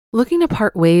Looking to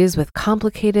part ways with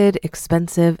complicated,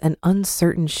 expensive, and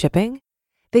uncertain shipping?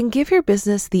 Then give your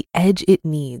business the edge it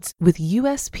needs with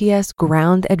USPS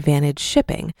Ground Advantage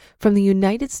shipping from the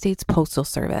United States Postal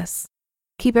Service.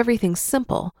 Keep everything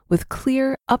simple with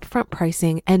clear, upfront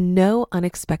pricing and no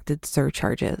unexpected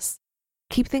surcharges.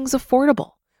 Keep things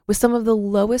affordable with some of the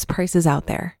lowest prices out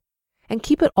there. And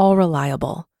keep it all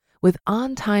reliable with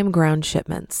on-time ground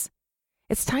shipments.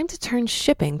 It's time to turn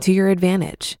shipping to your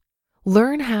advantage.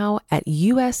 Learn how at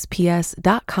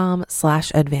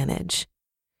USPS.com/advantage.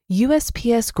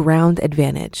 USPS Ground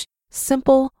Advantage.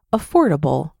 Simple,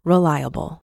 affordable,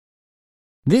 reliable.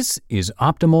 This is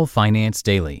Optimal Finance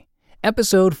Daily,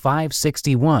 episode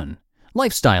 561,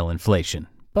 Lifestyle Inflation,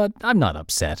 but I'm not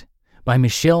upset, by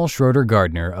Michelle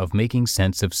Schroeder-Gardner of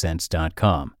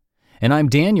MakingSenseOfSense.com. And I'm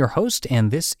Dan, your host, and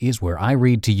this is where I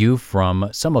read to you from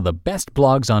some of the best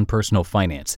blogs on personal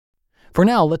finance. For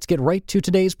now, let's get right to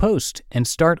today's post and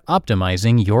start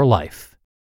optimizing your life.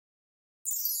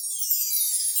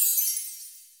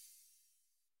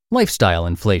 Lifestyle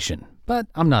Inflation, but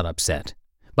I'm not upset,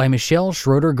 by Michelle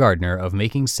Schroeder-Gardner of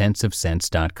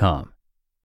MakingSenseOfSense.com.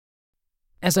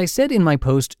 As I said in my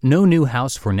post, No New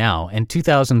House for Now and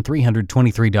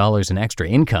 $2,323 in extra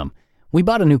income, we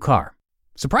bought a new car.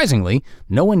 Surprisingly,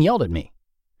 no one yelled at me.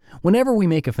 Whenever we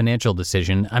make a financial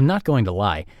decision, I'm not going to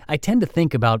lie, I tend to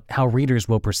think about how readers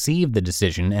will perceive the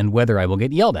decision and whether I will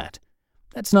get yelled at.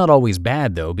 That's not always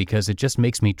bad, though, because it just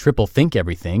makes me triple think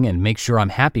everything and make sure I'm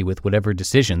happy with whatever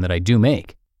decision that I do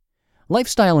make.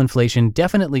 Lifestyle inflation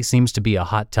definitely seems to be a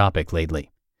hot topic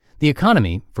lately. The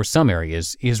economy, for some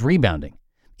areas, is rebounding.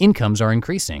 Incomes are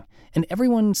increasing, and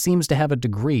everyone seems to have a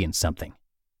degree in something.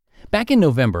 Back in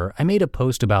November, I made a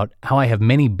post about how I have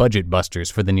many budget busters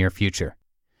for the near future.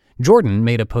 Jordan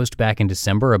made a post back in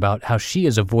December about how she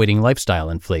is avoiding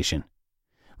lifestyle inflation.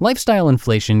 Lifestyle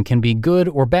inflation can be good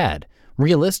or bad,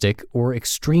 realistic or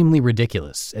extremely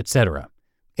ridiculous, etc.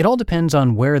 It all depends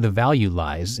on where the value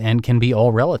lies and can be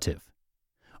all relative.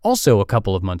 Also, a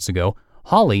couple of months ago,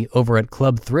 Holly over at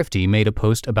Club Thrifty made a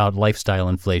post about lifestyle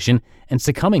inflation and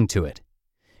succumbing to it.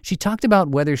 She talked about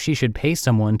whether she should pay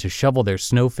someone to shovel their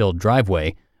snow-filled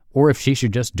driveway or if she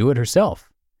should just do it herself.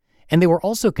 And they were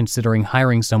also considering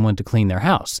hiring someone to clean their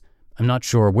house. I'm not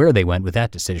sure where they went with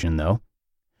that decision, though.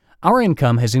 Our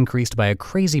income has increased by a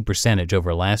crazy percentage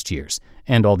over last year's,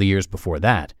 and all the years before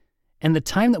that. And the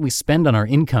time that we spend on our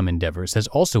income endeavors has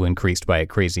also increased by a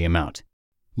crazy amount.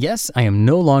 Yes, I am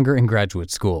no longer in graduate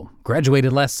school.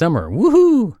 Graduated last summer,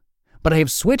 woohoo! But I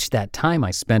have switched that time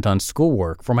I spent on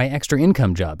schoolwork for my extra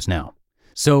income jobs now.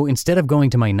 So instead of going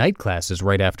to my night classes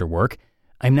right after work,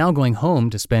 I'm now going home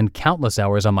to spend countless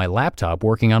hours on my laptop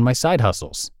working on my side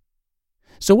hustles.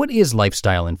 So what is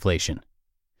lifestyle inflation?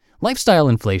 Lifestyle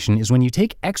inflation is when you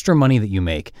take extra money that you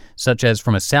make, such as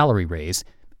from a salary raise,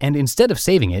 and instead of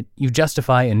saving it, you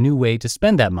justify a new way to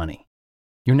spend that money.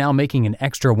 You're now making an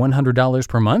extra $100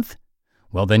 per month?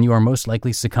 Well, then you are most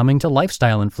likely succumbing to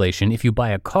lifestyle inflation if you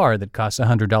buy a car that costs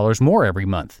 $100 more every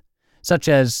month, such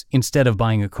as instead of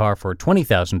buying a car for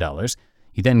 $20,000,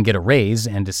 you then get a raise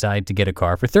and decide to get a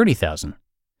car for $30,000.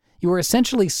 You are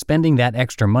essentially spending that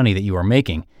extra money that you are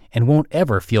making and won't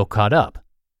ever feel caught up.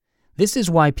 This is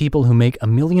why people who make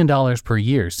 $1 million per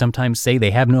year sometimes say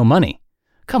they have no money.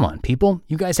 Come on, people,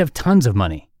 you guys have tons of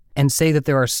money, and say that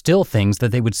there are still things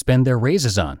that they would spend their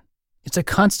raises on. It's a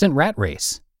constant rat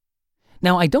race.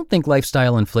 Now, I don't think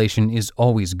lifestyle inflation is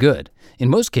always good. In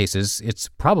most cases, it's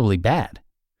probably bad.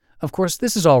 Of course,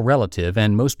 this is all relative,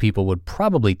 and most people would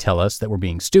probably tell us that we're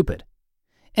being stupid.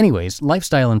 Anyways,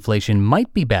 lifestyle inflation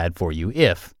might be bad for you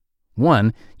if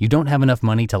 1. You don't have enough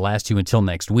money to last you until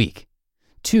next week.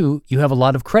 2. You have a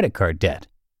lot of credit card debt.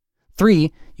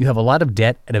 3. You have a lot of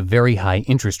debt at a very high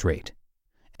interest rate.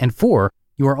 And 4.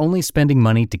 You are only spending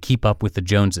money to keep up with the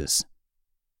Joneses.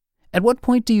 At what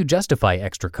point do you justify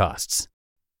extra costs?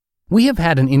 We have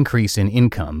had an increase in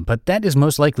income, but that is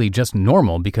most likely just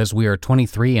normal because we are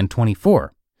 23 and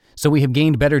 24. So we have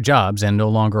gained better jobs and no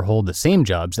longer hold the same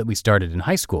jobs that we started in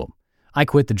high school. I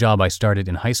quit the job I started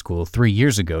in high school 3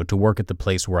 years ago to work at the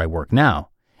place where I work now,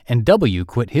 and W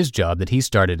quit his job that he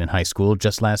started in high school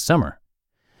just last summer.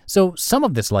 So some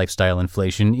of this lifestyle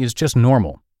inflation is just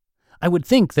normal. I would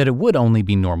think that it would only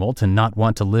be normal to not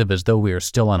want to live as though we are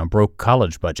still on a broke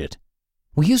college budget.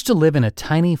 We used to live in a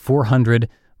tiny 400,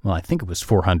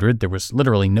 there was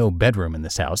literally no bedroom in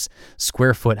this house,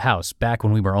 square foot house back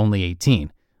when we were only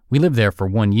 18. We lived there for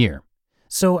 1 year.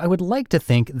 So I would like to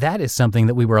think that is something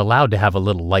that we were allowed to have a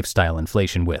little lifestyle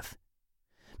inflation with.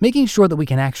 Making sure that we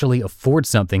can actually afford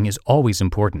something is always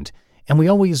important, and we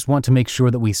always want to make sure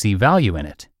that we see value in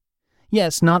it.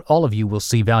 Yes, not all of you will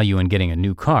see value in getting a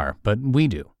new car, but we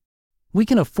do. We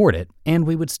can afford it, and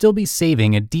we would still be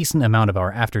saving a decent amount of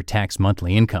our after-tax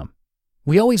monthly income.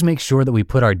 We always make sure that we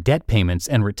put our debt payments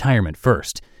and retirement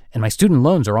first, and my student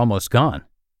loans are almost gone.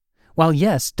 While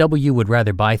yes, W would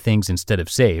rather buy things instead of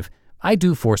save, I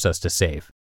do force us to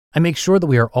save. I make sure that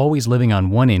we are always living on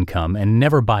one income and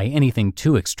never buy anything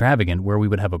too extravagant where we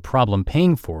would have a problem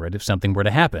paying for it if something were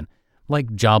to happen,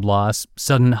 like job loss,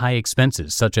 sudden high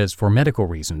expenses such as for medical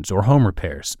reasons or home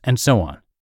repairs, and so on.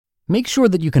 Make sure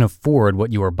that you can afford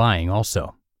what you are buying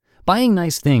also. Buying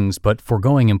nice things but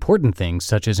foregoing important things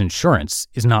such as insurance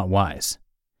is not wise.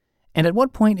 And at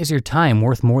what point is your time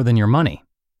worth more than your money?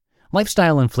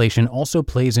 Lifestyle inflation also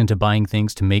plays into buying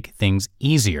things to make things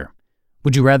easier.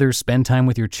 Would you rather spend time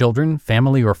with your children,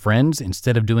 family, or friends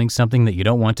instead of doing something that you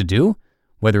don't want to do?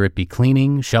 Whether it be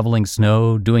cleaning, shoveling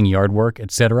snow, doing yard work,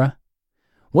 etc.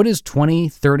 What is $20,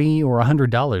 $30, or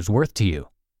 $100 worth to you?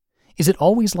 Is it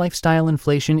always lifestyle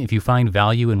inflation if you find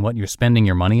value in what you're spending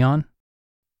your money on?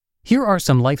 Here are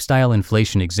some lifestyle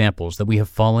inflation examples that we have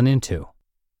fallen into.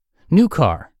 New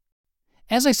car.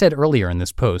 As I said earlier in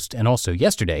this post, and also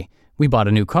yesterday, we bought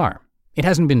a new car. It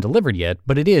hasn't been delivered yet,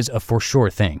 but it is a for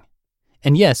sure thing.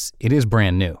 And yes, it is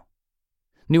brand new.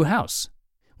 New house.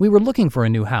 We were looking for a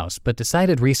new house, but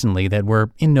decided recently that we're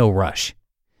in no rush.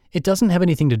 It doesn't have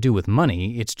anything to do with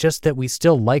money, it's just that we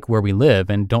still like where we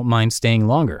live and don't mind staying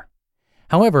longer.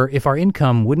 However, if our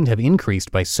income wouldn't have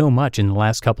increased by so much in the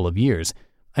last couple of years,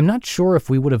 I'm not sure if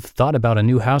we would have thought about a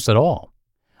new house at all.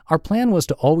 Our plan was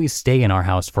to always stay in our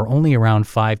house for only around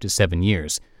 5 to 7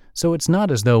 years, so it's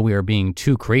not as though we are being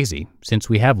too crazy, since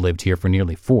we have lived here for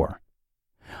nearly 4.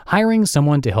 Hiring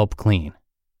someone to help clean.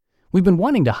 We've been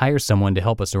wanting to hire someone to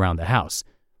help us around the house.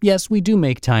 Yes, we do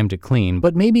make time to clean,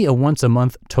 but maybe a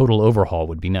once-a-month total overhaul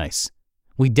would be nice.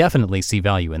 We definitely see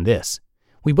value in this.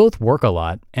 We both work a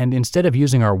lot, and instead of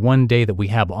using our one day that we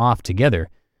have off together,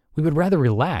 we would rather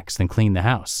relax than clean the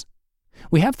house.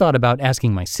 We have thought about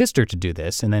asking my sister to do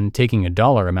this and then taking a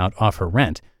dollar amount off her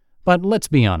rent, but let's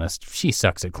be honest, she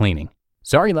sucks at cleaning.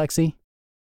 Sorry, Lexi.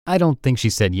 I don't think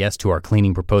she said yes to our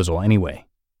cleaning proposal anyway.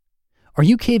 Are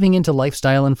you caving into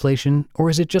lifestyle inflation, or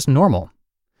is it just normal?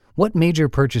 What major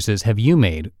purchases have you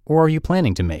made, or are you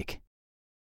planning to make?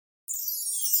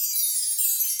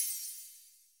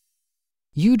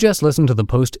 You just listened to the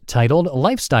post titled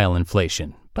Lifestyle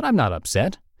Inflation, but I'm not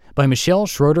upset, by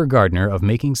Schroeder-Gardner of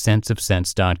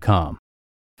MakingSenseOfSense.com.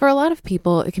 For a lot of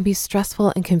people, it can be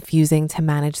stressful and confusing to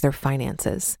manage their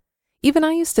finances. Even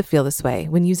I used to feel this way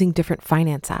when using different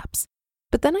finance apps.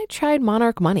 But then I tried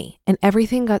Monarch Money, and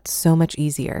everything got so much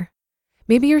easier.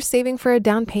 Maybe you're saving for a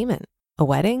down payment, a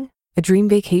wedding, a dream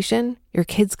vacation, your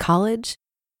kids' college.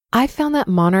 I found that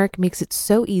Monarch makes it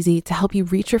so easy to help you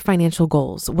reach your financial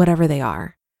goals, whatever they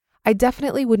are. I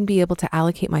definitely wouldn't be able to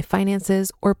allocate my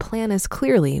finances or plan as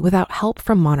clearly without help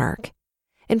from Monarch.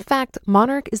 In fact,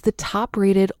 Monarch is the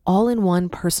top-rated all-in-one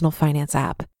personal finance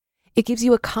app. It gives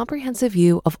you a comprehensive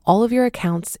view of all of your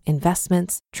accounts,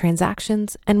 investments,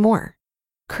 transactions, and more.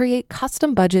 Create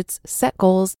custom budgets, set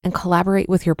goals, and collaborate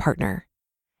with your partner.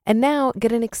 And now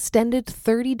get an extended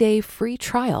 30-day free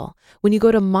trial when you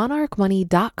go to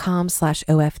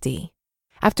monarchmoney.com/OFD.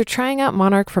 After trying out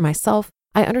Monarch for myself,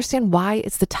 I understand why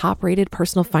it's the top-rated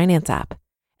personal finance app.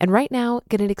 And right now,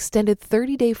 get an extended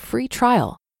 30-day free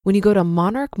trial when you go to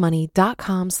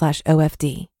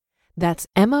monarchmoney.com/OFD. That's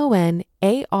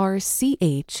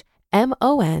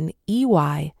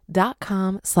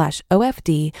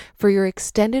monarchmoney.com/OFD for your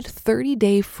extended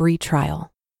 30-day free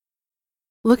trial.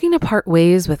 Looking to part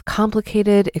ways with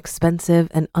complicated, expensive,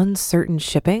 and uncertain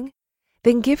shipping?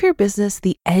 Then give your business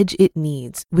the edge it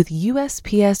needs with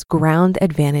USPS Ground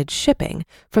Advantage shipping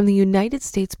from the United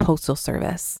States Postal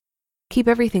Service. Keep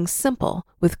everything simple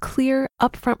with clear,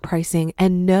 upfront pricing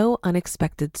and no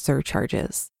unexpected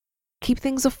surcharges. Keep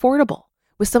things affordable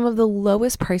with some of the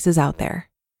lowest prices out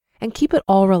there. And keep it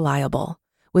all reliable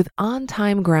with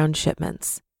on-time ground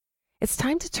shipments. It's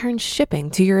time to turn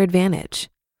shipping to your advantage.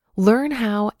 Learn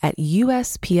how at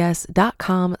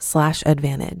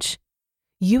USPS.com/advantage.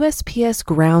 USPS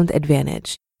Ground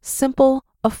Advantage. Simple,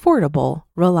 affordable,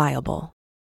 reliable.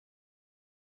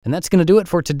 And that's going to do it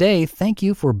for today. Thank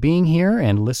you for being here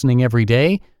and listening every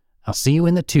day. I'll see you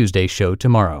in the Tuesday show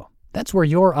tomorrow. That's where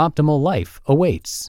your optimal life awaits.